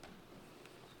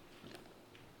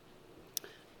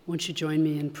Won't you join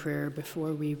me in prayer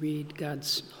before we read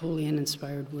God's holy and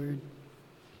inspired word?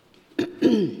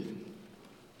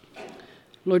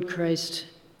 Lord Christ,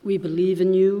 we believe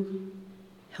in you.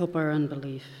 Help our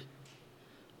unbelief.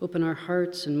 Open our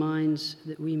hearts and minds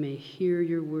that we may hear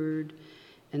your word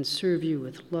and serve you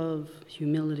with love,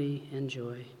 humility, and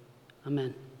joy.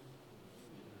 Amen.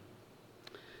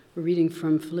 We're reading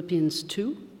from Philippians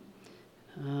 2,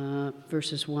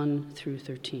 verses 1 through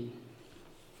 13.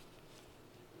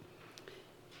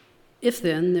 If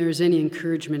then there is any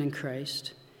encouragement in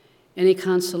Christ, any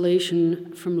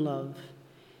consolation from love,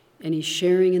 any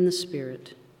sharing in the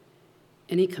Spirit,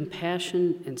 any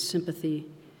compassion and sympathy,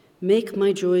 make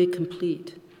my joy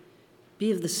complete.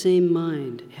 Be of the same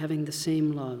mind, having the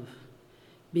same love,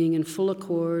 being in full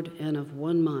accord and of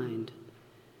one mind.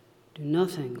 Do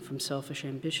nothing from selfish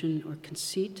ambition or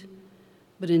conceit,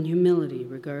 but in humility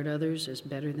regard others as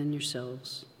better than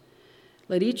yourselves.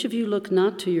 Let each of you look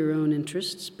not to your own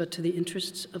interests, but to the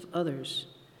interests of others.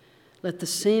 Let the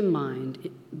same mind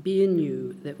be in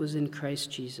you that was in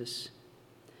Christ Jesus,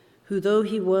 who, though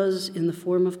he was in the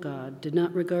form of God, did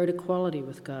not regard equality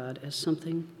with God as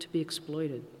something to be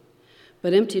exploited,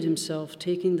 but emptied himself,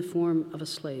 taking the form of a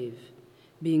slave,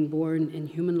 being born in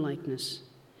human likeness,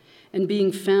 and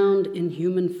being found in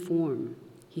human form,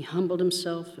 he humbled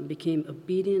himself and became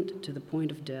obedient to the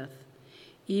point of death,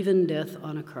 even death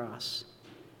on a cross.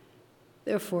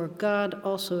 Therefore, God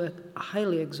also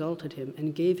highly exalted him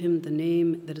and gave him the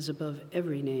name that is above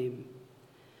every name,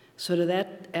 so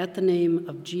that at the name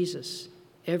of Jesus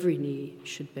every knee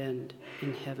should bend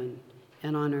in heaven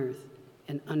and on earth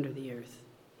and under the earth,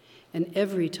 and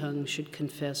every tongue should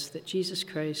confess that Jesus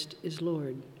Christ is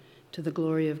Lord, to the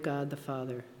glory of God the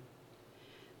Father.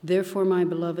 Therefore, my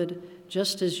beloved,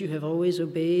 just as you have always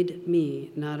obeyed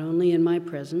me, not only in my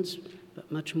presence,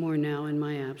 but much more now in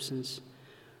my absence,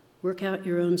 work out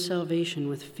your own salvation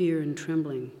with fear and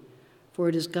trembling, for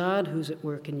it is God who's at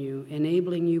work in you,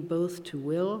 enabling you both to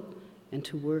will and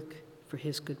to work for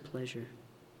his good pleasure.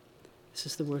 This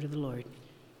is the word of the Lord.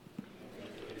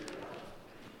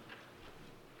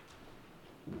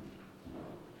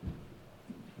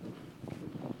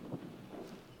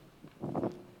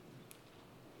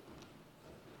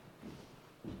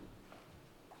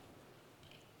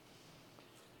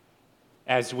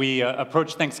 As we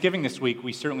approach Thanksgiving this week,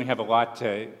 we certainly have a lot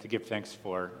to give thanks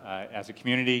for as a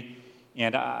community.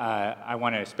 And I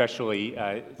want to especially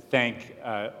thank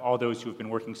all those who have been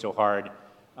working so hard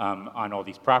on all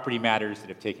these property matters that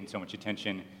have taken so much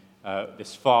attention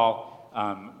this fall.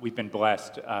 We've been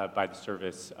blessed by the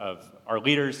service of our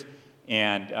leaders,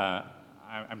 and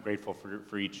I'm grateful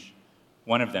for each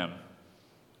one of them.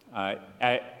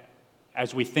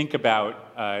 As we think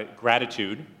about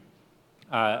gratitude,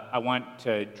 I want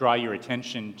to draw your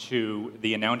attention to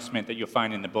the announcement that you'll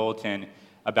find in the bulletin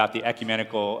about the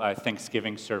ecumenical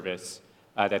Thanksgiving service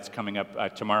that's coming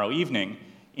up tomorrow evening,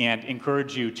 and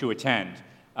encourage you to attend.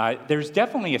 There's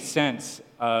definitely a sense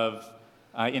of,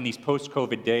 in these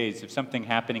post-COVID days, of something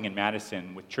happening in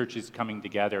Madison with churches coming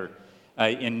together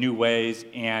in new ways,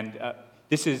 and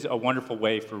this is a wonderful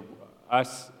way for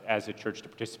us as a church to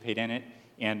participate in it,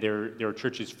 and there are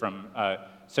churches from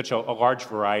such a large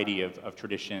variety of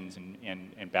traditions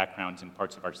and backgrounds and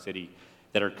parts of our city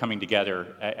that are coming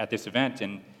together at this event,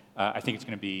 and I think it's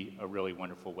going to be a really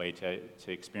wonderful way to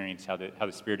experience how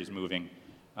the Spirit is moving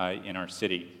in our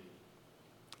city.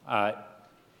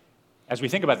 As we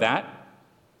think about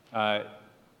that,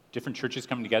 different churches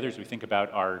coming together, as we think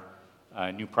about our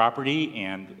new property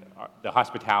and the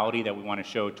hospitality that we want to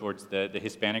show towards the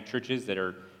Hispanic churches that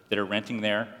are renting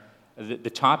there, the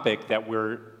topic that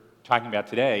we're talking about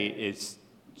today is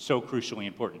so crucially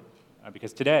important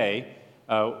because today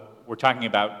we're talking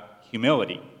about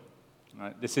humility.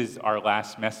 This is our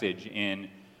last message in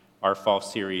our fall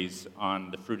series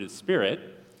on the fruit of the Spirit,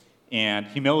 and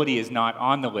humility is not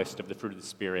on the list of the fruit of the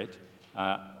Spirit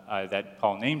that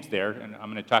Paul names there, and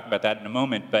I'm going to talk about that in a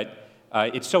moment, but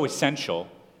it's so essential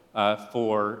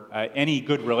for any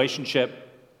good relationship,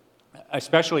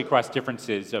 especially across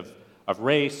differences of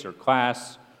race or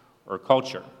class or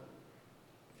culture.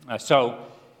 So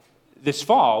this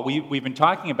fall, we've been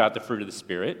talking about the fruit of the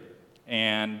Spirit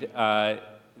and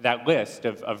that list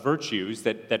of virtues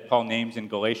that Paul names in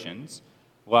Galatians: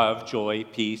 love, joy,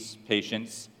 peace,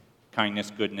 patience,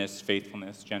 kindness, goodness,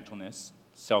 faithfulness, gentleness,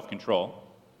 self-control.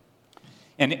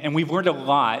 And we've learned a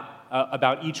lot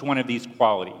about each one of these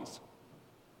qualities.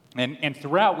 And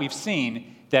throughout, we've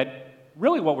seen that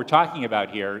really what we're talking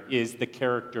about here is the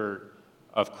character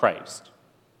of Christ.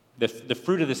 The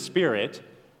fruit of the Spirit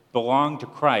belong to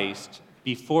Christ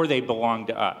before they belong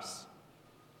to us.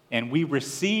 And we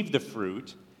receive the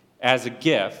fruit as a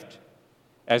gift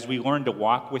as we learn to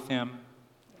walk with him,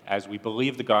 as we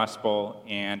believe the gospel,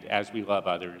 and as we love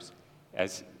others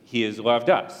as he has loved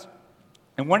us.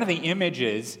 And one of the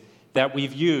images that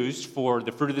we've used for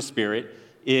the fruit of the Spirit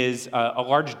is a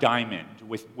large diamond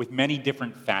with many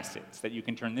different facets that you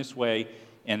can turn this way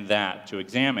and that to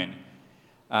examine.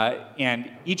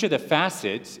 And each of the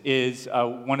facets is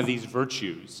one of these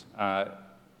virtues.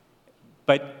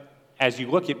 But as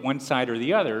you look at one side or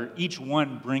the other, each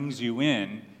one brings you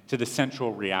in to the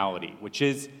central reality, which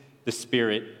is the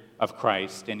Spirit of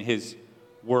Christ and his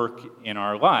work in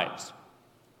our lives.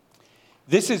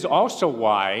 This is also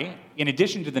why, in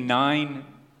addition to the 9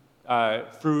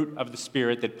 fruit of the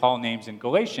Spirit that Paul names in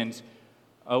Galatians,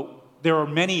 there are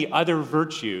many other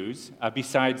virtues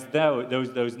besides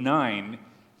those 9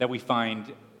 that we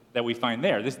find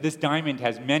there. This diamond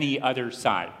has many other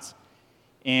sides.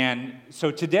 And so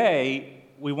today,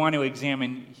 we want to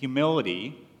examine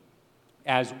humility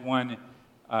as one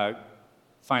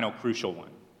final crucial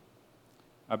one.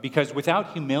 Because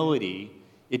without humility,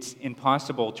 it's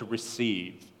impossible to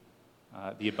receive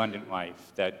the abundant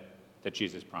life that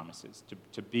Jesus promises,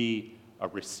 to be a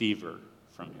receiver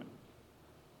from him.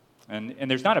 And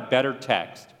there's not a better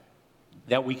text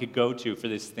that we could go to for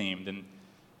this theme than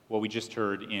what we just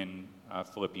heard in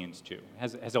Philippians 2.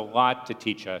 It has a lot to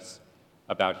teach us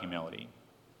about humility.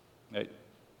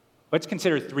 Let's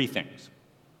consider 3 things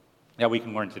that we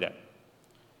can learn today.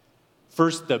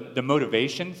 First, the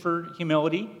motivation for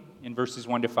humility in verses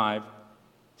 1 to 5.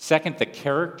 Second, the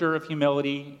character of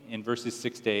humility in verses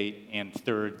 6 to 8. And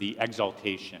third, the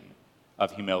exaltation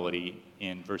of humility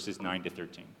in verses 9 to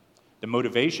 13. The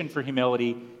motivation for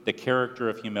humility, the character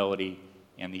of humility,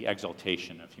 and the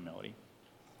exaltation of humility.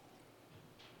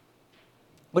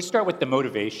 Let's start with the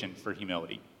motivation for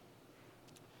humility.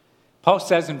 Paul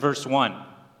says in verse 1,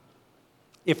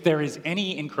 if there is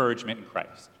any encouragement in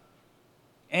Christ,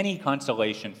 any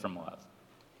consolation from love,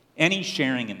 any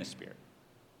sharing in the Spirit,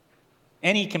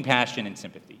 any compassion and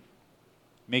sympathy,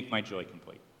 make my joy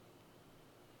complete.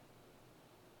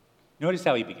 Notice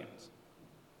how he begins.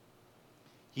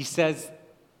 He says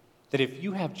that if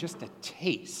you have just a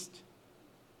taste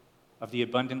of the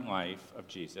abundant life of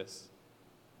Jesus,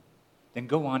 then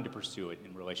go on to pursue it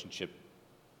in relationship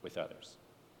with others.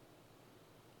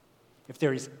 If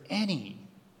there is any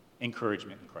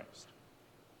encouragement in Christ,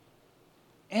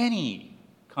 any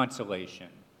consolation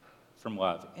from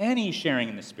love, any sharing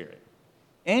in the Spirit,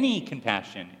 any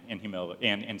compassion and humility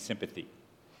and sympathy,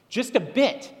 just a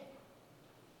bit,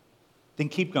 then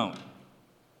keep going.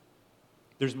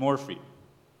 There's more for you.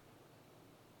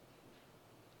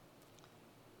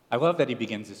 I love that he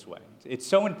begins this way. It's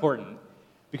so important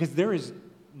because there is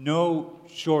no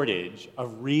shortage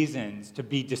of reasons to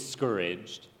be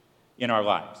discouraged in our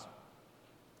lives.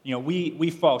 You know, we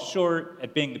fall short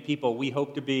at being the people we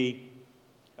hope to be.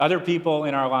 Other people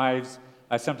in our lives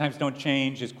sometimes don't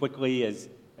change as quickly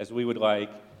as we would like.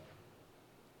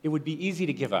 It would be easy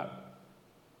to give up.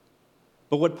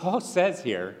 But what Paul says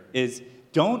here is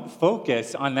don't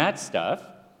focus on that stuff.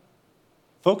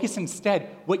 Focus instead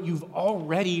what you've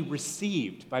already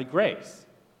received by grace.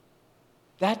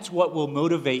 That's what will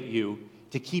motivate you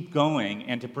to keep going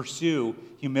and to pursue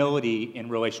humility in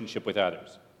relationship with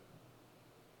others.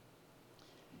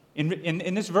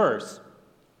 In this verse,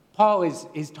 Paul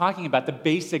is talking about the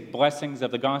basic blessings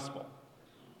of the gospel,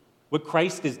 what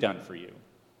Christ has done for you,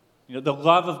 the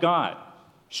love of God,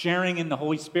 sharing in the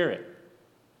Holy Spirit.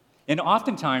 And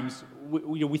oftentimes,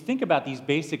 we think about these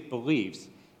basic beliefs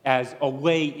as a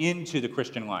way into the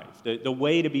Christian life, the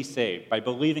way to be saved, by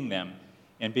believing them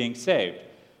and being saved.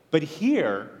 But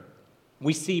here,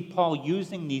 we see Paul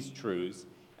using these truths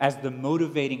as the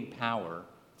motivating power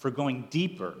for going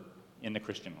deeper in the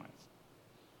Christian life.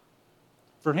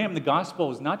 For him, the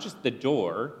gospel is not just the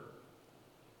door,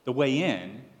 the way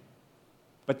in,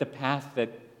 but the path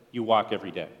that you walk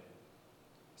every day.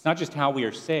 It's not just how we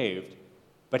are saved,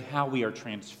 but how we are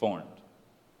transformed.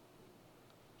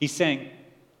 He's saying,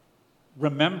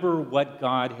 remember what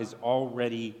God has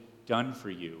already done for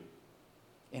you,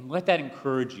 and let that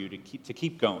encourage you to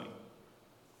keep going.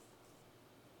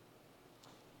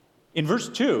 In verse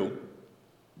 2,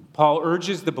 Paul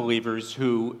urges the believers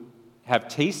who have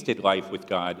tasted life with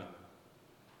God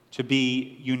to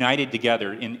be united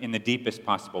together in the deepest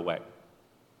possible way.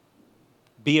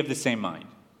 Be of the same mind,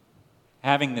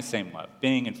 having the same love,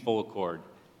 being in full accord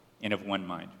and of one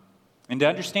mind. And to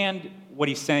understand what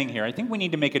he's saying here, I think we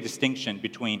need to make a distinction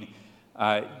between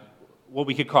what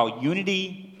we could call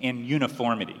unity and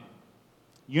uniformity.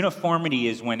 Uniformity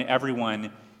is when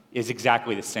everyone is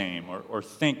exactly the same or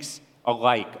thinks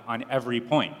alike on every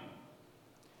point.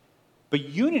 But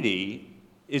unity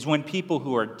is when people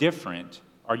who are different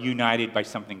are united by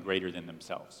something greater than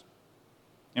themselves.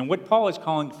 And what Paul is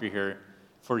calling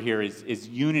for here is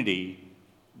unity,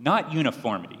 not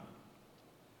uniformity.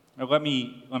 Now, let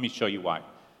me show you why.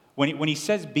 When he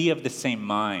says be of the same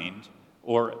mind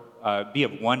or be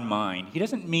of one mind, he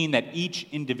doesn't mean that each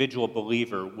individual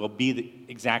believer will be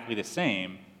exactly the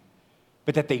same,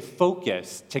 but that they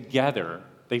focus together,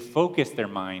 they focus their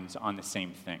minds on the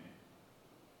same thing.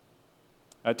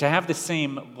 To have the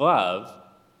same love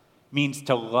means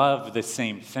to love the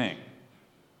same thing.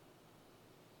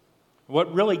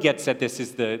 What really gets at this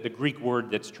is the Greek word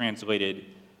that's translated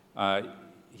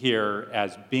here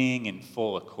as being in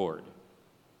full accord.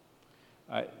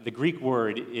 The Greek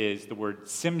word is the word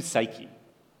sympsyche.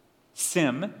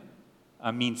 Sim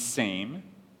means same,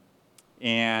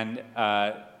 and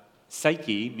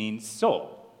psyche means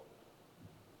soul.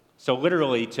 So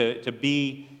literally, to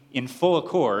be in full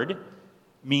accord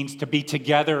means to be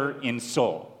together in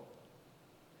soul.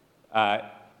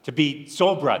 To be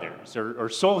soul brothers or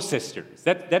soul sisters.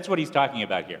 That's what he's talking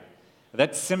about here.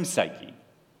 That's sympsyche.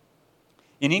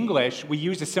 In English, we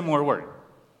use a similar word.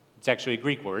 It's actually a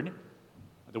Greek word,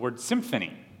 the word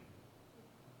symphony.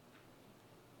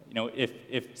 You know,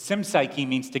 if sympsyche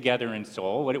means together in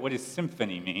soul, what does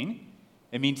symphony mean?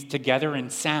 It means together in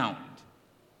sound.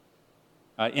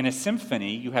 In a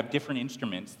symphony, you have different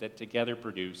instruments that together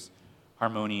produce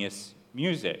harmonious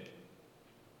music.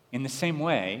 In the same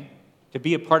way, to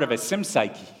be a part of a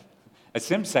sympsyche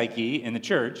in the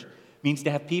church means to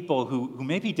have people who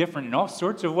may be different in all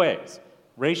sorts of ways,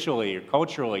 racially or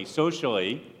culturally,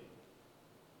 socially,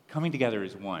 coming together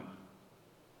as one.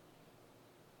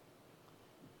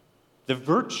 The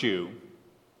virtue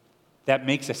that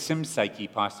makes a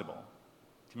sympsyche possible,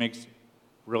 to make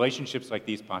relationships like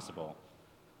these possible,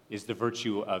 is the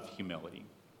virtue of humility.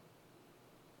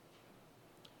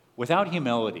 Without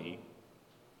humility,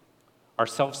 our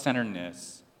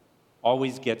self-centeredness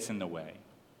always gets in the way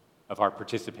of our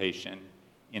participation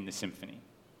in the symphony.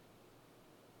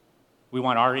 We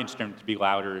want our instrument to be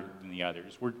louder than the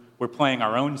others. We're playing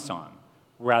our own song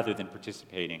rather than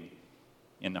participating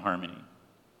in the harmony.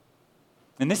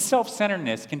 And this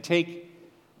self-centeredness can take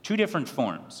two different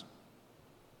forms.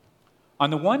 On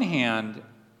the one hand,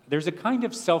 there's a kind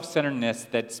of self-centeredness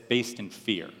that's based in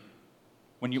fear,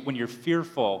 when you're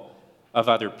fearful of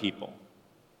other people.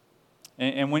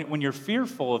 And when you're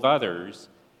fearful of others,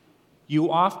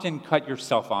 you often cut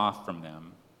yourself off from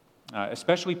them,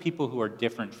 especially people who are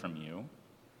different from you,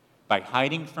 by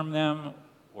hiding from them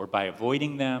or by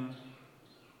avoiding them.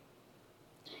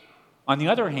 On the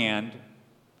other hand,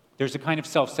 there's a kind of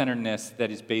self-centeredness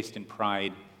that is based in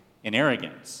pride and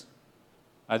arrogance.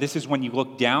 This is when you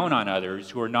look down on others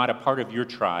who are not a part of your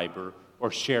tribe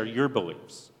or share your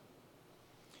beliefs.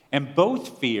 And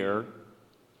both fear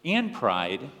and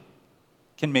pride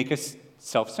can make us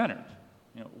self-centered.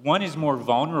 One is more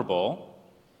vulnerable,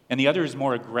 and the other is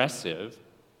more aggressive,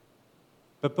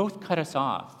 but both cut us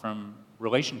off from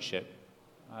relationship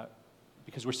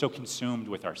because we're so consumed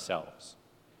with ourselves.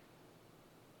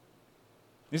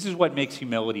 This is what makes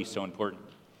humility so important.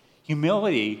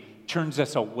 Humility turns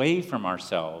us away from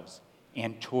ourselves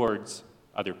and towards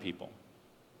other people.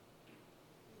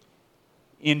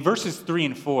 In verses 3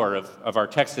 and 4 of our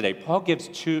text today, Paul gives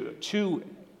two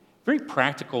very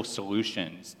practical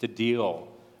solutions to deal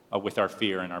with our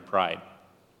fear and our pride.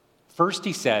 First,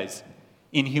 he says,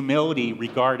 in humility,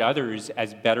 regard others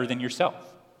as better than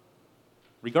yourself.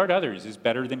 Regard others as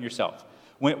better than yourself.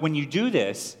 When you do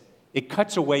this, it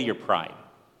cuts away your pride.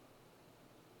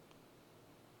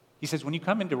 He says, when you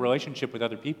come into relationship with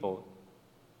other people,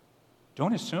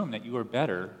 don't assume that you are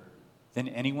better than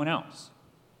anyone else.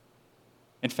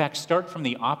 In fact, start from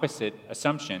the opposite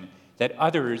assumption that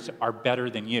others are better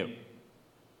than you.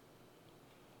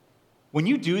 When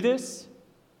you do this,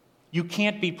 you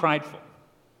can't be prideful.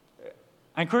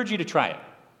 I encourage you to try it.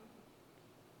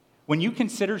 When you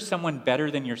consider someone better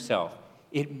than yourself,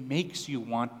 it makes you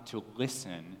want to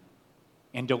listen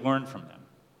and to learn from them.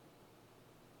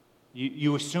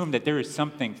 You assume that there is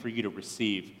something for you to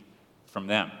receive from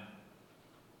them.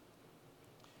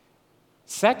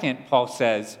 Second, Paul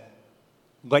says,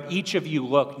 let each of you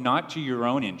look not to your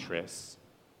own interests,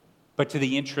 but to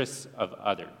the interests of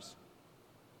others.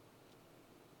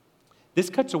 This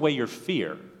cuts away your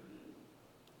fear,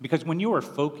 because when you are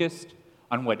focused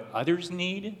on what others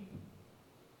need,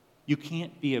 you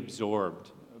can't be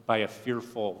absorbed by a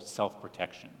fearful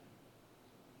self-protection.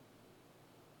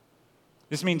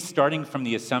 This means starting from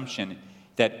the assumption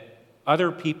that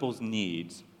other people's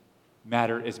needs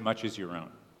matter as much as your own.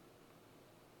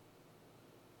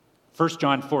 1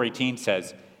 John 4:18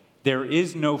 says, There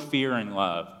is no fear in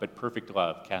love, but perfect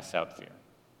love casts out fear.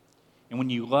 And when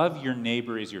you love your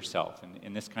neighbor as yourself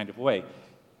in this kind of way,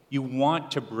 you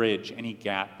want to bridge any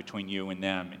gap between you and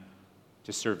them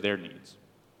to serve their needs.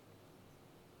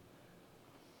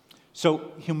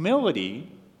 So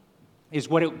humility is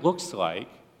what it looks like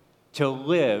to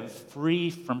live free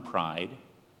from pride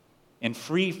and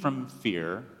free from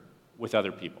fear with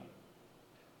other people.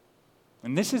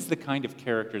 And this is the kind of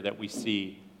character that we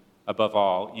see above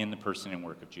all in the person and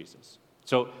work of Jesus.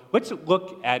 So let's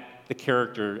look at the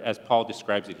character as Paul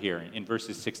describes it here in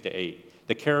verses 6 to 8,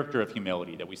 the character of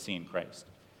humility that we see in Christ.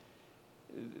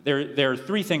 There are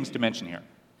three things to mention here: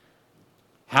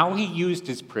 how he used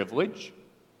his privilege,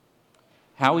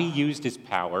 how he used his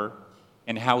power,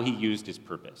 and how he used his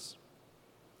purpose.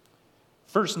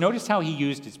 First, notice how he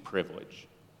used his privilege.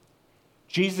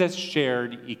 Jesus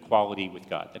shared equality with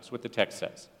God. That's what the text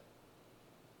says.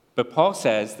 But Paul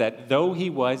says that though he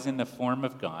was in the form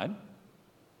of God,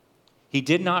 he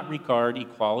did not regard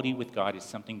equality with God as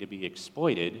something to be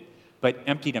exploited, but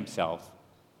emptied himself,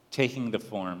 taking the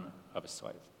form of a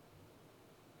slave.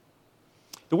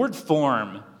 The word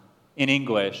form in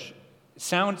English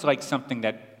sounds like something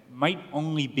that might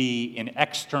only be an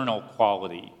external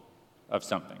quality of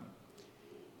something.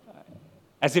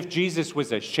 As if Jesus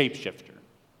was a shapeshifter,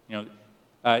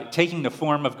 taking the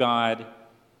form of God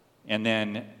and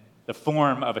then the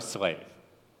form of a slave.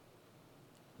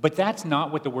 But that's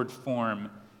not what the word form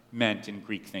meant in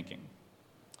Greek thinking.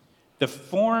 The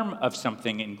form of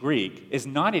something in Greek is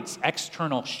not its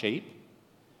external shape,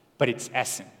 but its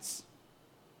essence.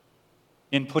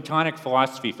 In Platonic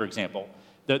philosophy, for example,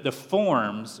 the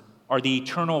forms are the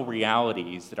eternal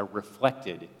realities that are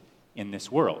reflected in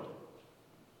this world.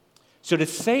 So to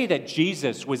say that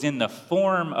Jesus was in the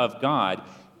form of God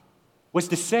was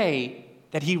to say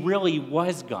that he really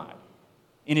was God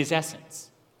in his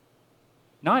essence.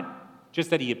 Not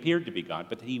just that he appeared to be God,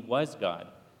 but that he was God.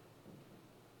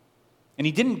 And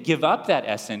he didn't give up that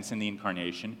essence in the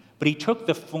incarnation, but he took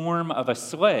the form of a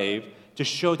slave to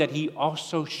show that he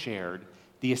also shared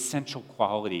the essential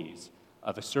qualities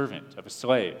of a servant, of a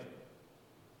slave.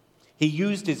 He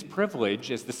used his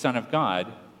privilege as the Son of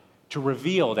God to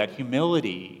reveal that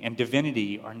humility and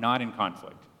divinity are not in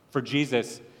conflict. For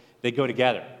Jesus, they go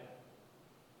together.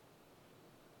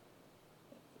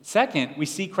 Second, we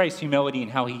see Christ's humility in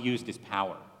how he used his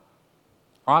power.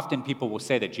 Often people will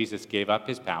say that Jesus gave up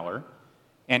his power,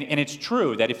 and it's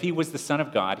true that if he was the Son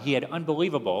of God, he had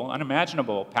unbelievable,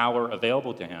 unimaginable power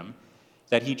available to him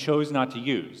that he chose not to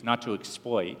use, not to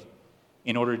exploit,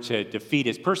 in order to defeat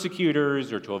his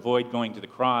persecutors or to avoid going to the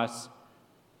cross.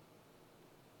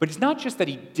 But it's not just that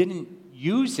he didn't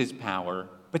use his power,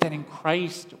 but that in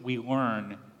Christ we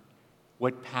learn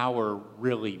what power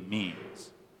really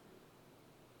means.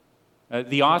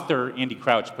 The author, Andy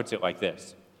Crouch, puts it like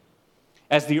this: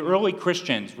 as the early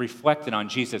Christians reflected on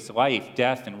Jesus' life,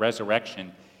 death, and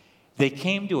resurrection, they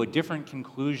came to a different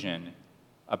conclusion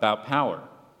about power.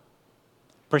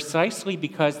 Precisely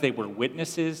because they were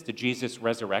witnesses to Jesus'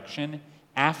 resurrection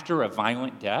after a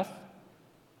violent death,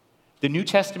 the New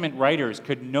Testament writers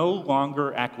could no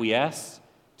longer acquiesce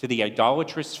to the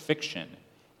idolatrous fiction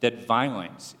that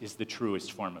violence is the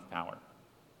truest form of power.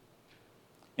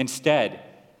 Instead,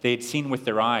 they had seen with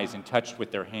their eyes and touched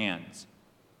with their hands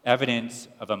evidence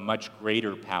of a much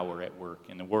greater power at work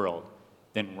in the world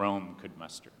than Rome could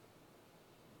muster.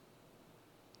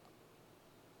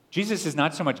 Jesus is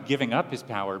not so much giving up his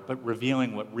power, but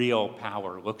revealing what real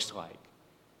power looks like.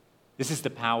 This is the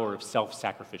power of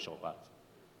self-sacrificial love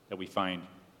that we find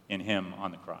in him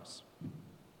on the cross.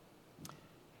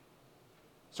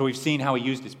 So we've seen how he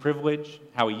used his privilege,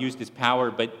 how he used his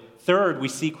power, but third, we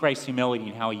see Christ's humility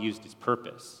in how he used his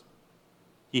purpose.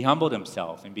 He humbled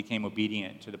himself and became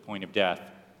obedient to the point of death,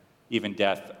 even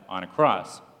death on a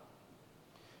cross.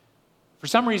 For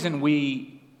some reason,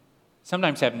 we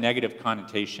sometimes have negative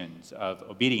connotations of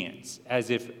obedience, as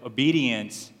if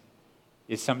obedience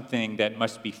is something that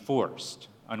must be forced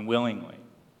unwillingly.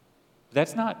 But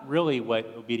that's not really what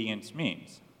obedience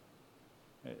means.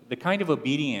 The kind of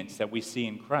obedience that we see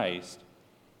in Christ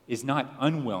is not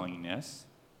unwillingness,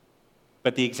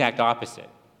 but the exact opposite.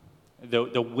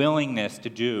 The willingness to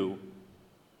do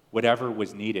whatever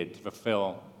was needed to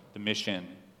fulfill the mission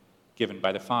given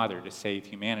by the Father to save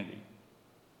humanity.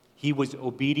 He was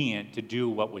obedient to do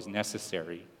what was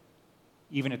necessary,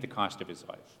 even at the cost of his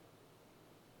life.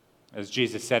 As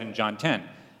Jesus said in John 10,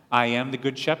 "I am the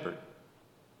good shepherd.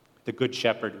 The good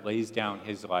shepherd lays down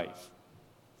his life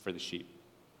for the sheep."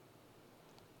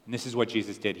 And this is what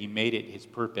Jesus did. He made it his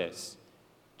purpose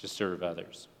to serve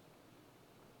others.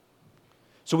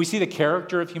 So we see the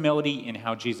character of humility in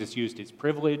how Jesus used his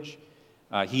privilege.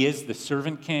 He is the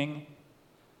servant king.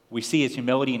 We see his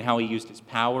humility in how he used his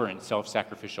power and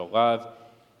self-sacrificial love.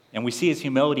 And we see his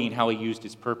humility in how he used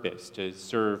his purpose to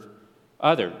serve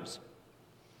others.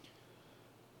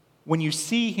 When you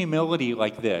see humility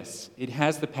like this, it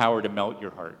has the power to melt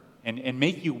your heart and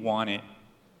make you want it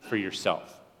for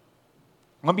yourself.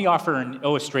 Let me offer an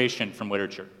illustration from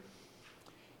literature.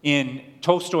 In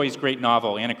Tolstoy's great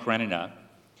novel, Anna Karenina,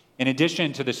 in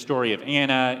addition to the story of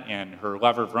Anna and her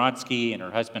lover Vronsky and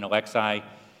her husband Alexei,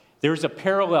 there's a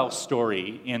parallel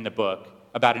story in the book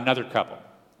about another couple,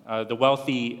 the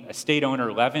wealthy estate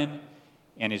owner Levin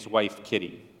and his wife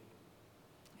Kitty.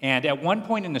 And at one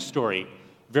point in the story,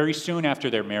 very soon after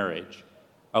their marriage,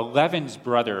 Levin's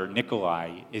brother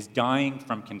Nikolai is dying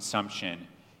from consumption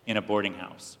in a boarding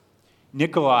house.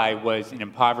 Nikolai was an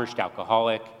impoverished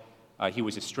alcoholic. He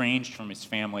was estranged from his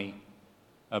family.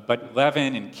 But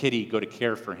Levin and Kitty go to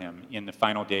care for him in the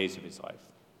final days of his life.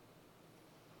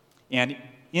 And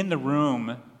in the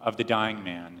room of the dying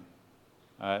man,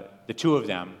 the two of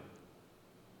them,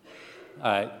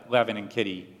 Levin and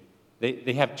Kitty,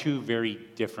 they have two very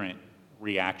different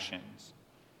reactions.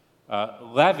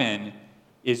 Levin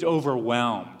is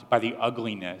overwhelmed by the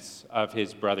ugliness of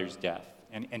his brother's death,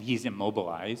 and he's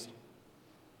immobilized.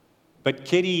 But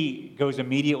Kitty goes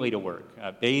immediately to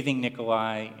work, bathing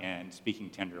Nikolai and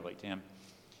speaking tenderly to him.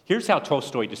 Here's how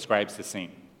Tolstoy describes the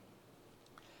scene.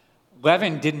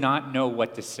 Levin did not know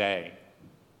what to say,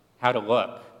 how to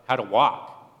look, how to walk.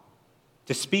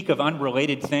 To speak of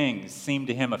unrelated things seemed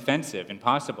to him offensive,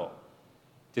 impossible.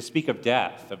 To speak of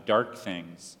death, of dark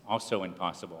things, also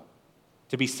impossible.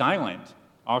 To be silent,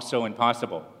 also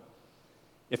impossible.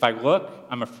 If I look,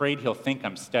 I'm afraid he'll think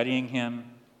I'm studying him.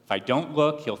 If I don't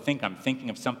look, he'll think I'm thinking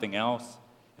of something else.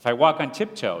 If I walk on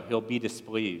tiptoe, he'll be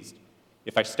displeased.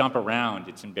 If I stomp around,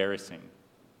 it's embarrassing.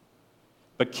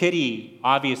 But Kitty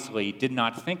obviously did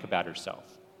not think about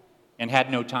herself and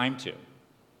had no time to.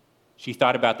 She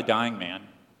thought about the dying man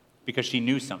because she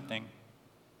knew something,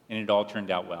 and it all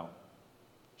turned out well.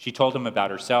 She told him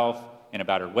about herself and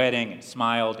about her wedding and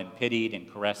smiled and pitied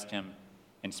and caressed him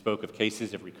and spoke of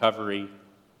cases of recovery,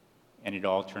 and it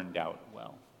all turned out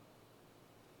well.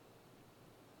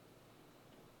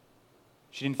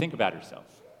 She didn't think about herself.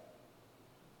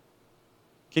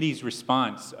 Kitty's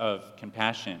response of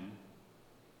compassion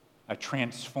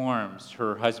transforms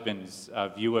her husband's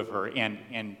view of her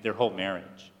and their whole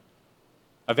marriage.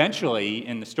 Eventually,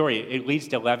 in the story, it leads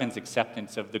to Levin's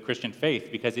acceptance of the Christian faith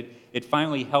because it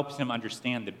finally helps him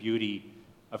understand the beauty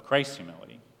of Christ's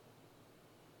humility.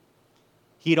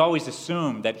 He had always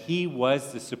assumed that he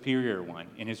was the superior one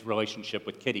in his relationship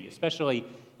with Kitty, especially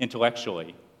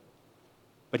intellectually,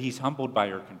 but he's humbled by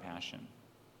her compassion.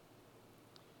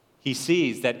 He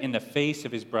sees that in the face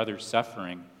of his brother's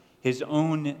suffering, his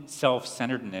own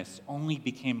self-centeredness only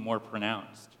became more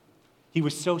pronounced. He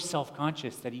was so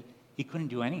self-conscious that he couldn't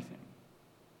do anything.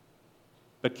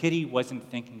 But Kitty wasn't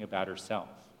thinking about herself,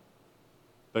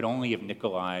 but only of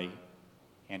Nikolai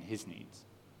and his needs.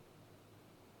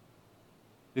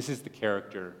 This is the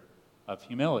character of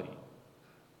humility.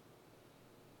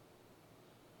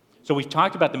 So we've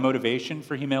talked about the motivation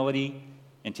for humility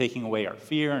and taking away our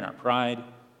fear and our pride.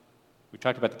 We've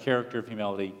talked about the character of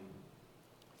humility.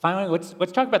 Finally,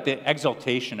 let's talk about the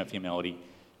exaltation of humility,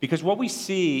 because what we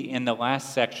see in the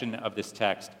last section of this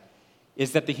text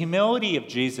is that the humility of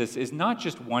Jesus is not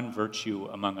just one virtue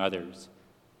among others,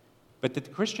 but that the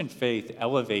Christian faith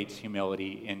elevates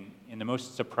humility in the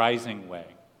most surprising way.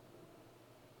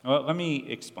 Well, let me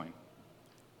explain.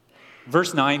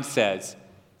 Verse 9 says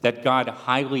that God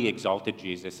highly exalted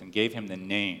Jesus and gave him the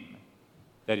name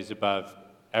that is above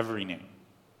every name.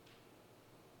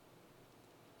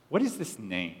 What is this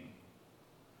name?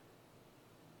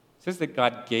 It says that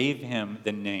God gave him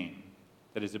the name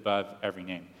that is above every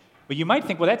name. But you might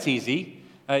think, well, that's easy.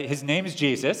 His name is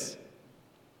Jesus.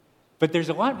 But there's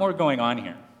a lot more going on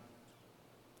here.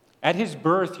 At his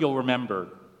birth, you'll remember,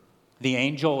 the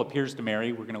angel appears to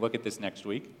Mary. We're going to look at this next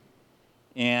week.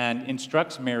 And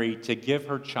instructs Mary to give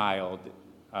her child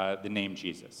the name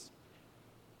Jesus.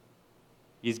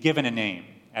 He's given a name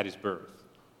at his birth.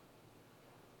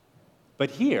 But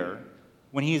here,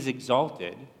 when he is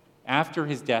exalted, after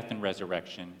his death and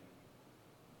resurrection,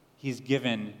 he's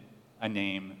given a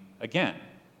name again.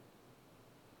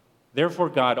 Therefore,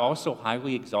 God also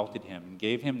highly exalted him and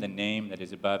gave him the name that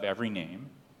is above every name,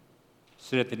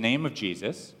 so that the name of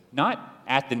Jesus, not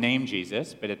at the name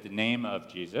Jesus, but at the name of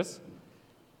Jesus,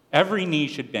 every knee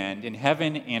should bend in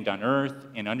heaven and on earth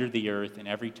and under the earth, and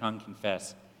every tongue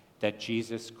confess that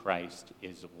Jesus Christ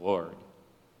is Lord,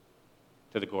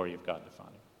 to the glory of God the Father.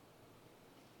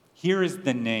 Here is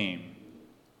the name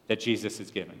that Jesus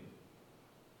is given.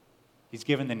 He's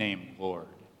given the name Lord.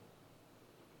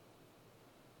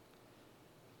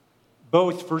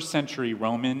 Both first century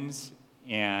Romans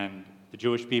and the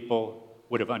Jewish people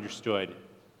would have understood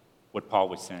what Paul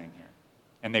was saying here,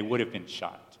 and they would have been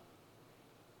shocked.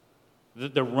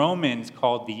 The Romans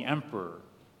called the emperor,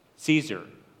 Caesar,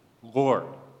 Lord.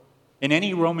 In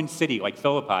any Roman city like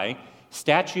Philippi,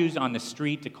 statues on the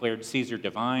street declared Caesar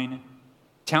divine.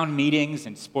 Town meetings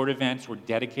and sport events were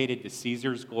dedicated to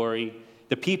Caesar's glory.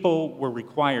 The people were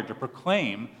required to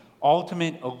proclaim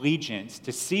ultimate allegiance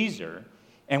to Caesar,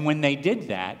 and when they did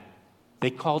that, they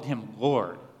called him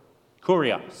Lord,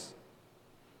 Kurios.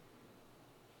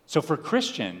 So for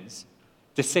Christians,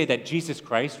 to say that Jesus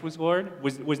Christ was Lord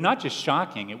was not just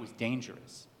shocking, it was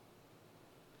dangerous.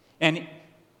 And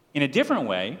in a different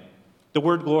way, the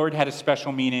word Lord had a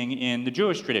special meaning in the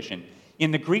Jewish tradition.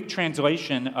 In the Greek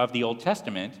translation of the Old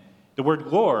Testament, the word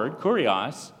Lord,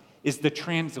 Kurios, is the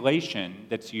translation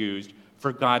that's used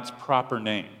for God's proper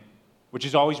name, which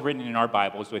is always written in our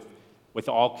Bibles with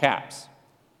all caps.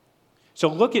 So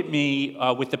look at me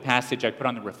with the passage I put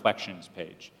on the reflections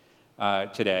page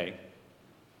today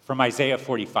from Isaiah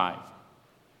 45.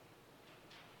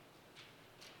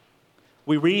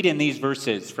 We read in these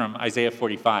verses from Isaiah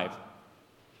 45,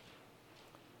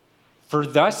 "For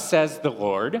thus says the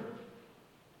Lord,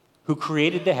 who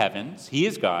created the heavens, he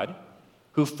is God,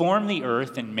 who formed the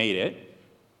earth and made it.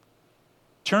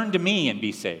 Turn to me and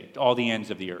be saved, all the ends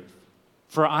of the earth.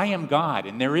 For I am God,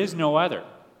 and there is no other.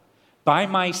 By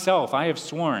myself I have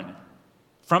sworn.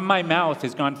 From my mouth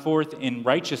has gone forth in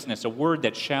righteousness a word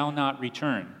that shall not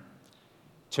return.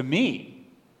 To me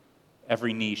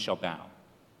every knee shall bow,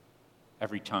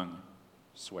 every tongue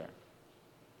swear."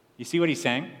 You see what he's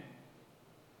saying?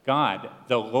 God,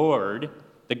 the Lord,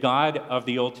 the God of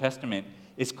the Old Testament,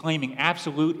 is claiming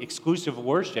absolute exclusive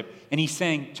worship, and he's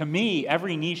saying, to me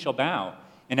every knee shall bow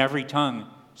and every tongue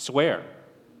swear.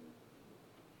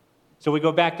 So we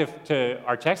go back to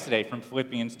our text today from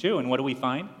Philippians 2, and what do we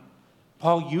find?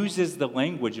 Paul uses the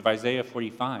language of Isaiah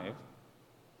 45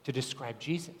 to describe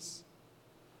Jesus.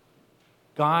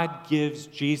 God gives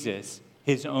Jesus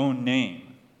his own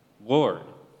name, Lord.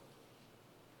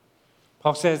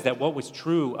 Paul says that what was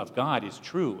true of God is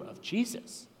true of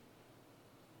Jesus.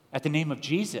 At the name of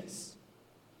Jesus,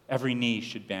 every knee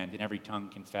should bend and every tongue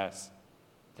confess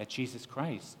that Jesus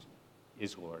Christ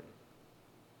is Lord.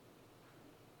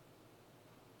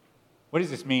 What does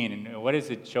this mean, and what does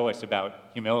it show us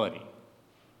about humility?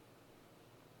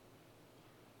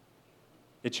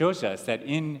 It shows us that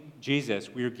in Jesus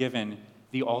we are given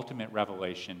the ultimate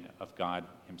revelation of God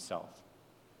himself.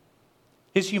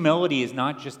 His humility is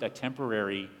not just a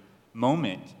temporary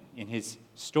moment in his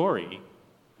story.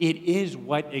 It is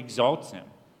what exalts him.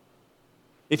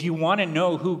 If you want to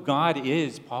know who God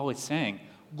is, Paul is saying,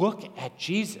 look at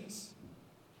Jesus.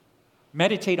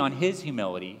 Meditate on his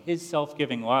humility, his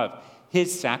self-giving love,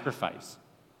 his sacrifice.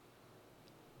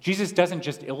 Jesus doesn't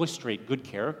just illustrate good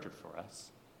character for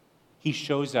us. He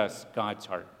shows us God's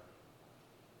heart.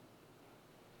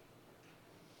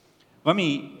 Let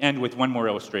me end with one more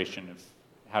illustration of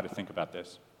how to think about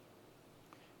this.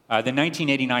 The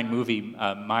 1989 movie,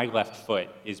 My Left Foot,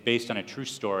 is based on a true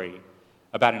story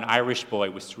about an Irish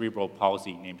boy with cerebral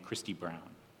palsy named Christy Brown,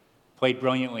 played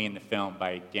brilliantly in the film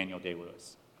by Daniel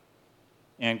Day-Lewis.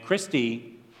 And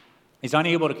Christy is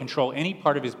unable to control any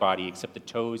part of his body except the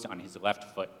toes on his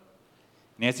left foot.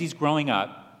 And as he's growing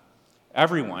up,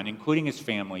 everyone, including his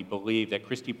family, believe that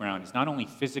Christy Brown is not only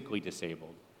physically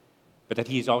disabled, but that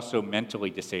he is also mentally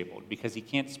disabled because he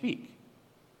can't speak.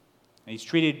 And he's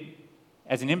treated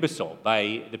as an imbecile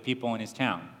by the people in his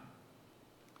town.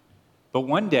 But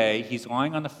one day, he's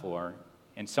lying on the floor,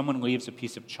 and someone leaves a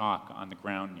piece of chalk on the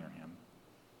ground near him.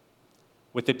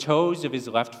 With the toes of his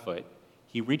left foot,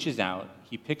 he reaches out,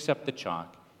 he picks up the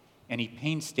chalk, and he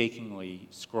painstakingly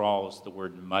scrawls the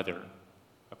word mother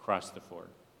across the floor.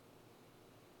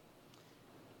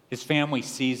 His family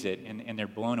sees it, and they're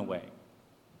blown away.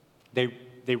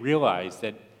 They realize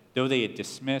that though they had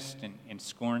dismissed and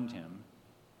scorned him,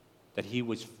 that he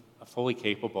was a fully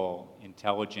capable,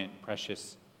 intelligent,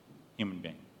 precious human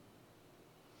being.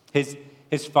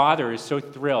 His father is so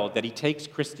thrilled that he takes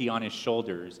Christy on his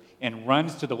shoulders and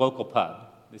runs to the local pub.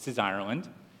 This is Ireland.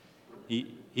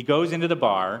 He goes into the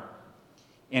bar,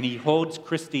 and he holds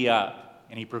Christy up,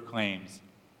 and he proclaims,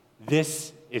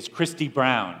 "This is Christy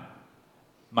Brown,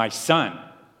 my son,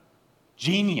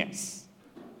 genius."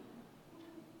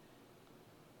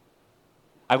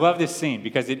 I love this scene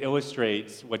because it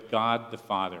illustrates what God the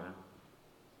Father,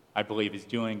 I believe, is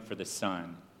doing for the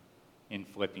Son in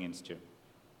Philippians 2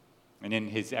 and in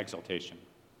his exaltation.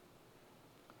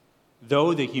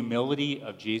 Though the humility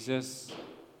of Jesus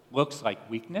looks like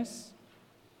weakness,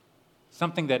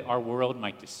 something that our world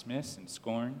might dismiss and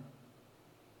scorn,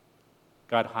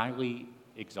 God highly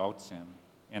exalts him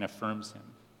and affirms him.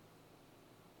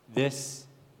 This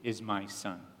is my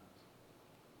son.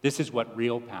 This is what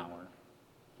real power,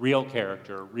 real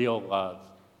character, real love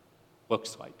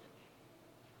looks like.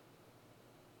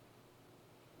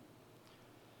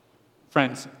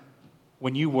 Friends,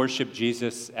 when you worship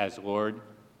Jesus as Lord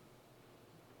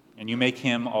and you make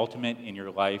him ultimate in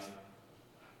your life,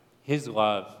 his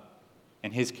love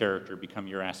and his character become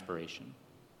your aspiration.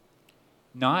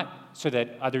 Not so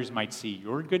that others might see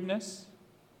your goodness,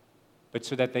 but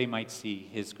so that they might see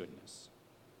his goodness.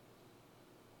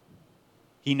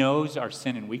 He knows our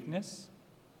sin and weakness,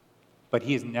 but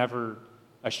he is never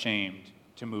ashamed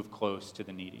to move close to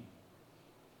the needy.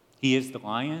 He is the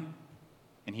lion,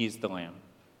 and he is the lamb.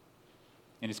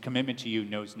 And his commitment to you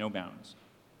knows no bounds.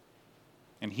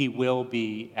 And he will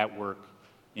be at work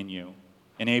in you,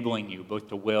 enabling you both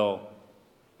to will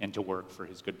and to work for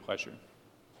his good pleasure.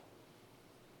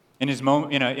 In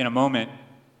a moment,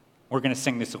 we're going to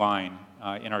sing this line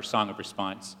in our song of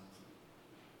response.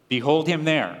 Behold him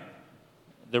there,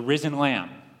 the risen Lamb,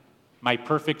 my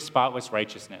perfect, spotless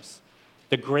righteousness,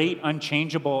 the great,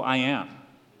 unchangeable I am,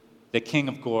 the King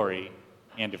of glory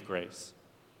and of grace.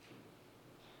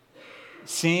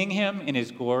 Seeing him in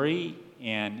his glory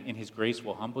and in his grace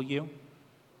will humble you,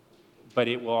 but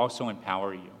it will also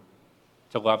empower you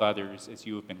to love others as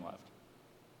you have been loved.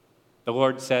 The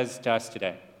Lord says to us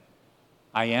today,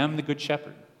 I am the good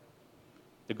shepherd.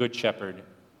 The good shepherd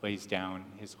lays down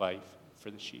his life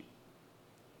for the sheep.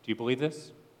 Do you believe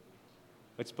this?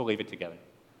 Let's believe it together.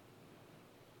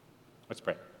 Let's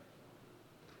pray.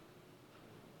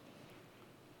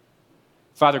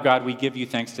 Father God, we give you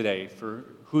thanks today for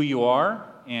who you are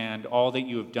and all that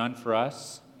you have done for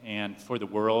us and for the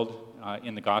world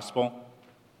in the gospel.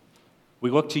 We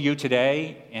look to you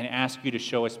today and ask you to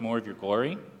show us more of your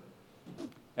glory.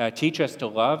 Teach us to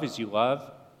love as you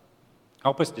love.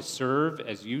 Help us to serve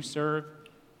as you serve.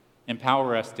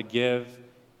 Empower us to give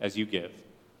as you give,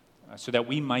 so that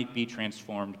we might be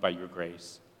transformed by your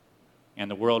grace and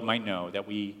the world might know that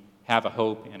we have a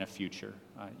hope and a future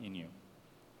in you.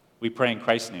 We pray in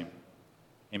Christ's name.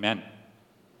 Amen.